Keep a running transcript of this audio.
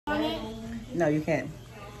No, you can't.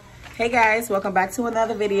 Hey guys, welcome back to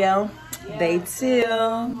another video. Day two.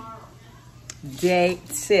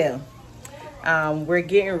 We're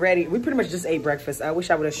getting ready. We pretty much just ate breakfast. I wish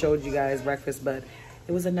I would have showed you guys breakfast, but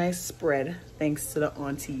it was a nice spread thanks to the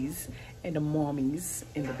aunties and the mommies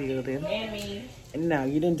in the building. And me. No,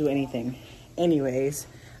 you didn't do anything. Anyways,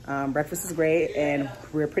 breakfast is great, and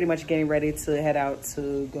we're pretty much getting ready to head out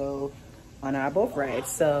to go on our boat ride.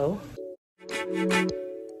 So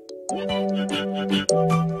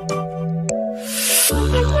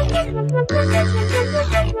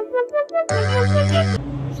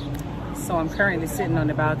I'm currently sitting on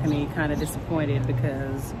the balcony, kind of disappointed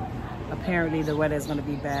because apparently the weather is going to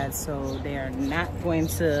be bad, so they are not going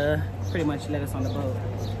to pretty much let us on the boat.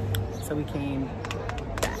 So we came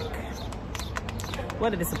back.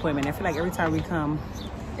 What a disappointment. I feel like every time we come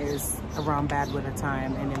is around bad weather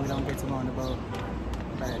time, and then we don't get to go on the boat.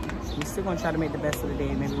 But we're still going to try to make the best of the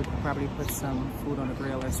day. Maybe we could probably put some food on the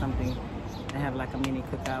grill or something and have like a mini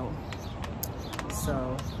cookout.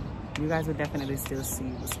 So you guys will definitely still see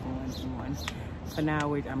what's going on. For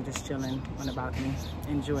now, I'm just chilling on the balcony,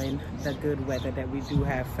 enjoying the good weather that we do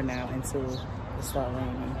have for now until it starts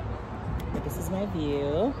raining. But this is my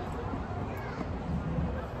view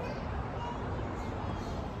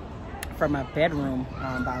from my bedroom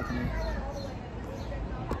balcony.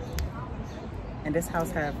 And this house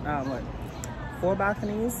have what, 4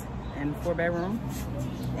 balconies and 4 bedrooms,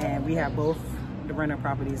 and we have both the rental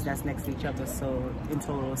properties that's next to each other, so in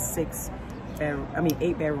total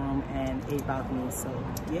 8 bedroom and 8 balconies. So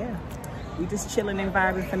yeah, we just chilling and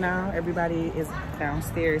vibing for now. Everybody is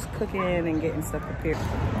downstairs cooking and getting stuff prepared.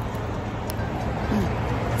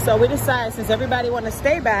 So we decided, since everybody want to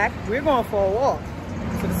stay back, we're going for a walk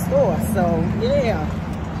to the store. So yeah,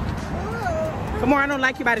 come on, I don't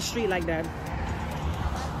like you by the street like that.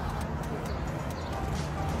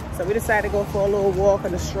 So we decided to go for a little walk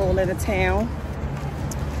and a stroll in the town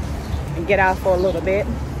and get out for a little bit.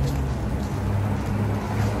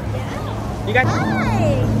 You got?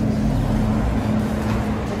 Hi.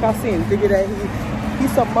 Look, I seen him. Figure that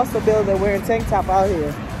he's some muscle builder wearing tank top out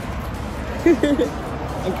here.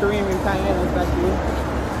 And Kareem and Cayenne is back here.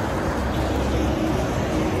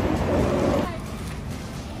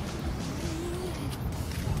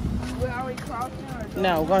 Where are we crossing? Or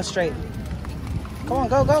no, going straight. Come on,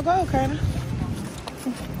 go, go, go, Kana.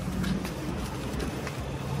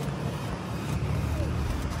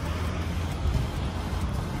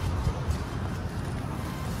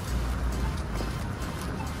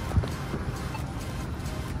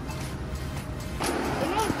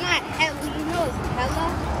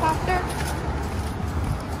 Helicopter?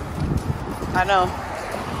 I know.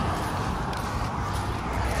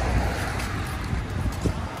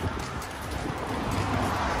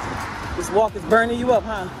 This walk is burning you up,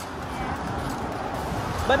 huh?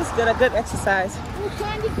 But it's good, a good exercise.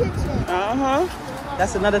 Candy kitchen. Uh-huh.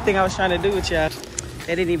 That's another thing I was trying to do with y'all.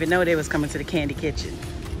 They didn't even know they was coming to the candy kitchen.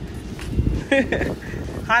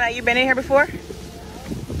 Hannah, you been in here before?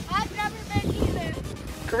 I've never been either.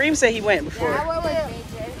 Kareem said he went before. Yeah, I went with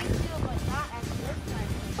JJ.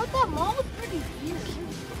 But that mall was pretty huge.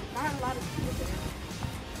 Not a lot of people there.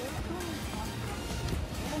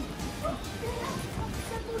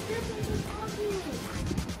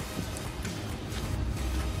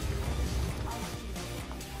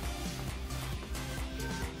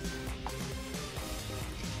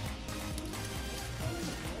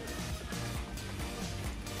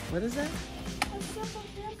 What is that? A simple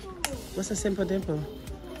dimple. What's a simple dimple?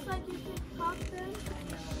 It's like you can pop them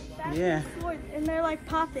back Yeah. and forth, and they're like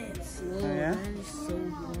poppets. Oh, yeah? That is so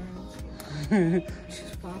gross.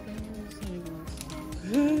 She's popping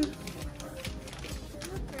in the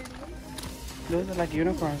Those are like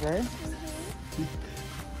unicorns, right?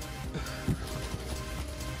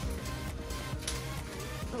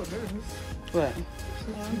 Oh, there it is. What?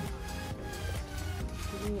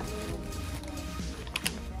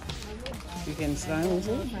 You can slime with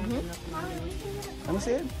it? Let me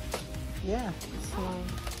see it. Yeah.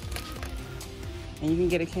 And you can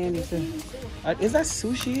get a candy too. Is that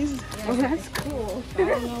sushi? Oh, that's cool.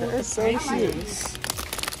 That is so cute.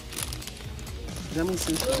 Gummy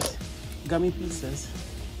sushis. Gummy pizzas.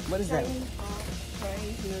 What is that?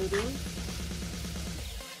 Chinese noodles.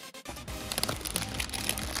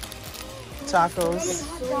 Tacos.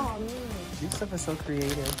 This stuff is so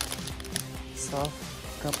creative. Soft.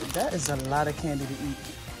 That is a lot of candy to eat.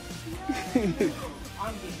 I'm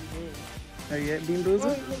getting good. Are you at Bean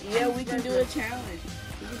Boozled? Yeah, we can do a challenge.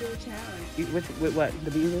 We can do a challenge. With what?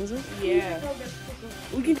 The Bean Boozled? Yeah.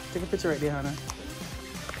 We can take a picture right there, Hannah.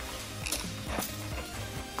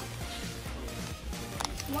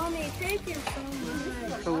 Why Mommy, thank you so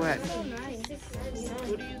much. For what? So nice.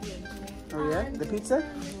 Oh yeah, the pizza?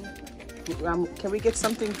 Can we get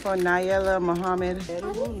something for Nayela Muhammad?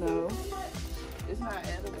 Edible? No. It's not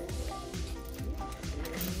edible.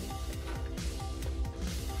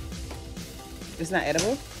 It's not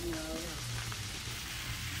edible?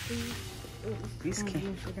 These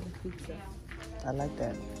can. I like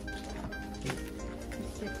that.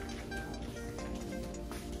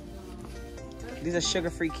 These are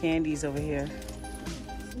sugar-free candies over here.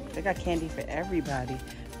 They got candy for everybody.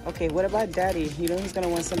 Okay, what about Daddy? You know he's gonna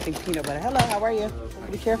want something peanut butter. Hello, how are you?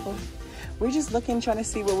 Be careful. We're just looking, trying to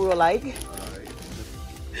see what we were like.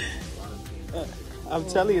 I'm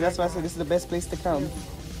telling you, that's why I said this is the best place to come.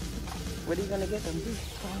 What are you gonna get them?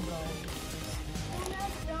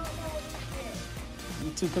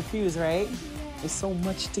 You're too confused, right? There's so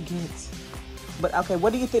much to get. But okay,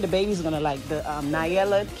 what do you think the baby's gonna like? The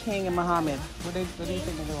Nayela, King, and Muhammad. What do you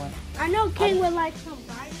think they're doing? I know King would like some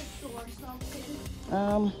dinosaur or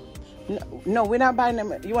something. No, we're not buying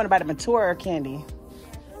them. You want to buy them a toy or candy?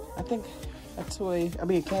 I think a toy. I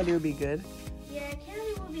mean, candy would be good. Yeah,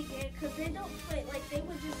 candy would be good because they don't play. Like they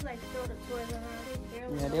would just like throw the toys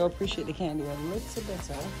around. Yeah, they'll appreciate the candy a little bit.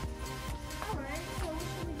 All right, so what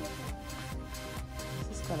should we get them?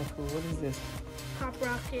 This is kind of cool. What is this? Pop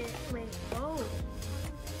Rocket. Wait, oh.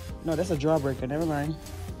 No, that's a jawbreaker. Never mind.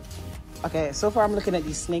 Okay, so far I'm looking at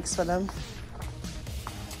these snakes for them.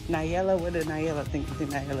 Nayela, what did Nayela think? You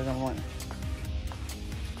think Nayela gonna want?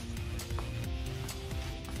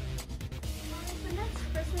 The next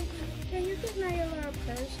person, can you give Nayela a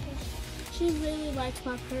purse? She really likes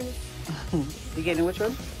my purse. You getting which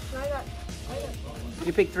one? I got.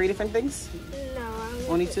 You picked 3 different things? No, I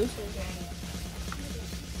Only 2?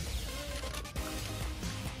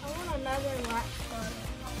 I want another wax spotter.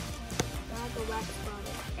 I have the wax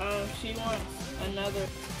spotter. She wants another.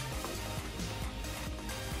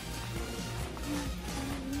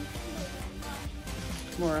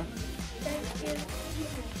 Mora. Thank you.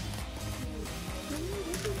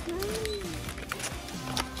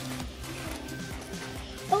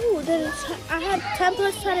 Oh, I had 10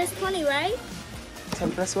 plus 10 is 20, right?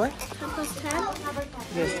 10 plus what? 10 plus 10?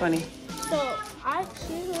 Yes, 20. So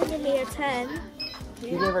she's gonna give me a 10. You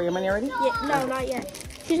gave her your money already? Yeah, no, not yet.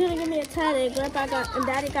 She's gonna give me a 10 and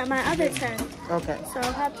Daddy got my other 10. Okay. So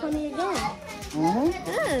I'll have 20 again.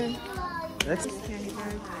 Mm-hmm. Let's.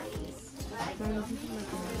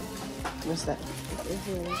 What's that?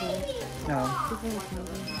 No.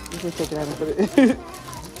 You can take it out and put it.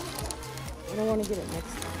 I don't want to get it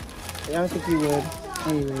next time. I don't think you would.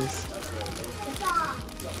 Anyways.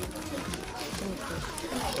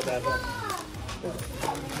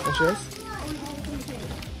 What's yours?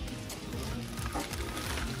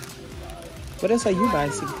 What else are you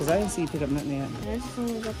buying? Because I didn't see you pick up nothing yet. I just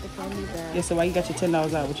only got the candy bag. Yeah, so why you got your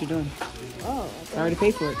 $10 out? What you doing? Oh, I already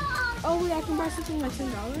paid for it. Oh, wait, I can buy something like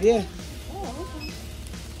 $10? Yeah. Oh, okay.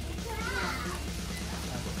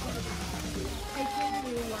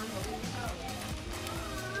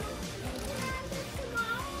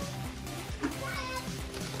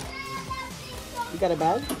 You got a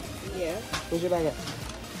bag? Yeah. Where's your bag at?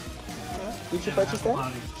 Did you purchase that?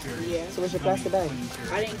 Yeah. So where's your plastic bag?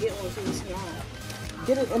 I didn't get one because it's small.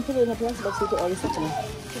 Get it and put it in a plastic bag so you put all these stuff in it.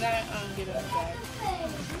 Can I get it in the bag?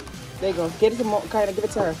 There you go. Get it to Kayana. Give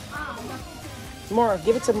it to her. Mora,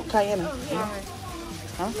 give it to Kayana.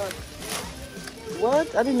 Huh?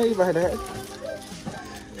 What? I didn't know you brought her that.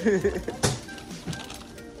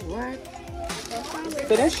 What?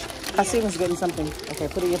 Finish? Haseen was getting something. Okay,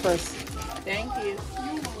 put it in your purse. Thank you.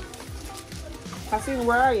 Haseen,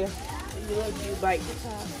 where are you? You bite the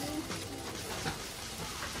top.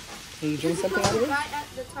 Can you drink something out of it? Right at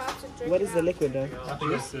the top to drink. What is the liquid though? I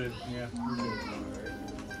think it's the, yeah. Come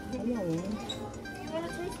on, man. You want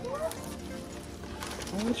to taste more?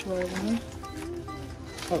 How much more, man?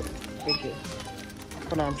 Oh, thank you.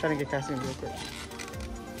 Hold on, I'm trying to get Haseen real quick.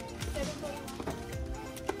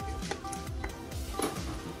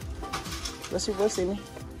 What's your voice, Amy?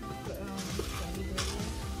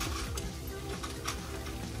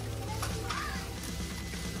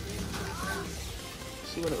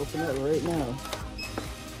 She wanna open it right now.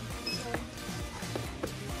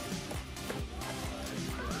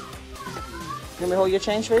 Let me hold your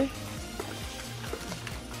change for you?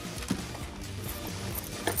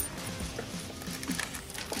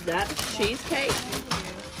 That cheesecake?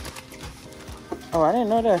 Oh, I didn't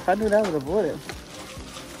know that. If I knew that, I would have bought it.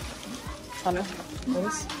 Honey, what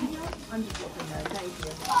is?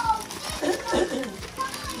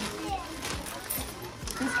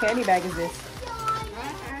 Whose candy bag is this?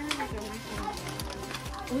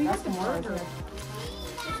 That's more.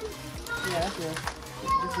 Yeah, that's yours.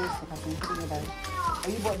 It's yours for cutting. Put it in your bag. Oh,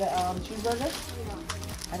 you bought the cheeseburger?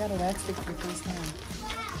 I got a wax stick for the first time.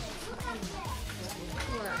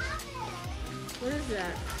 What is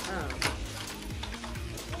that? Oh.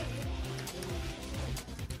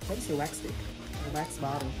 What is your wax stick? A wax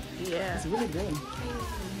bottle. Yeah. It's really good.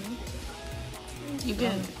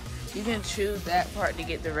 You can choose that part to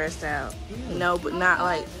get the rest out. No, but not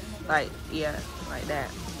like yeah, like that.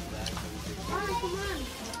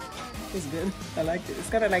 It's good. I like it. It's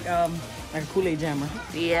kind of like a Kool-Aid jammer.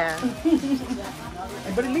 Yeah.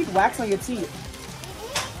 But it leaves wax on your teeth.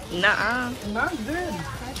 Nuh-uh. Not good.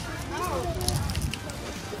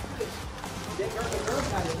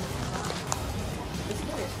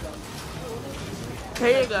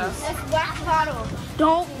 Here you go. That's wax bottle.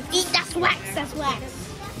 Don't eat. That's wax. That's wax.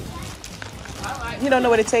 You don't know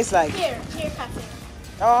what it tastes like. Here, Patrick.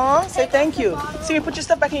 Oh, say thank you. See, put your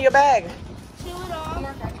stuff back in your bag. Chew it off.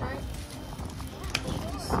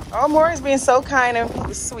 Oh, Maury's being so kind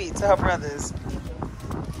and sweet to her brothers.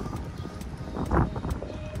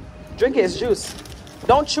 Drink it, it's juice.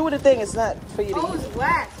 Don't chew the thing, it's not for you to eat. Oh, it's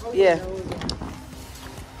wax. Oh, Yeah.